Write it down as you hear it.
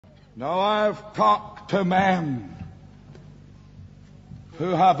Now I've talked to men who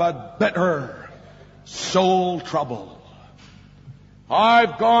have had bitter soul trouble.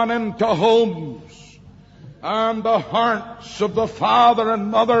 I've gone into homes, and the hearts of the father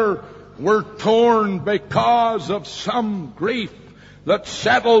and mother were torn because of some grief that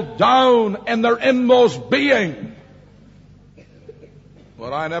settled down in their inmost being.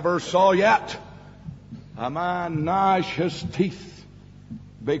 But I never saw yet a man gnash his teeth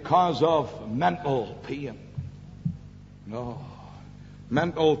because of mental pain. No,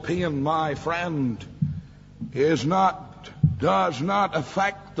 mental pain, my friend, does not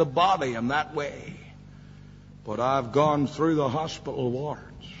affect the body in that way. But I've gone through the hospital wards.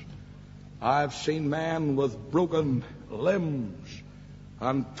 I've seen men with broken limbs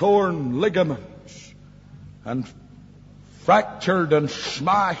and torn ligaments and fractured and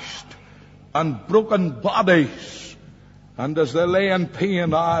smashed and broken bodies. And as they lay in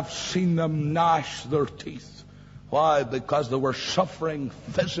pain, I've seen them gnash their teeth. Why? Because they were suffering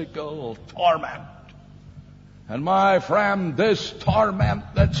physical torment. And my friend, this torment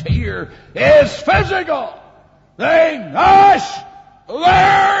that's here is physical. They gnash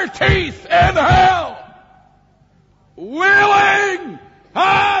their teeth in hell, wailing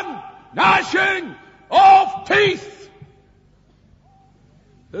and gnashing of teeth.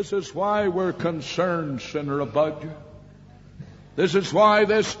 This is why we're concerned, sinner, about you. This is why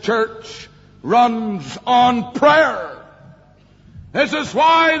this church runs on prayer. This is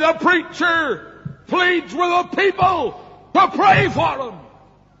why the preacher pleads with the people to pray for them.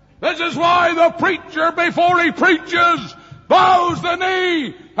 This is why the preacher, before he preaches, bows the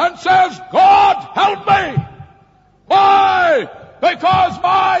knee and says, God, help me. Why? Because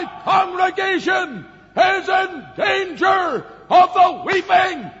my congregation is in danger of the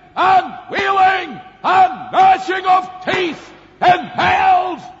weeping and wailing and gnashing of teeth in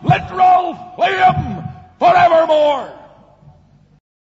hell's literal flame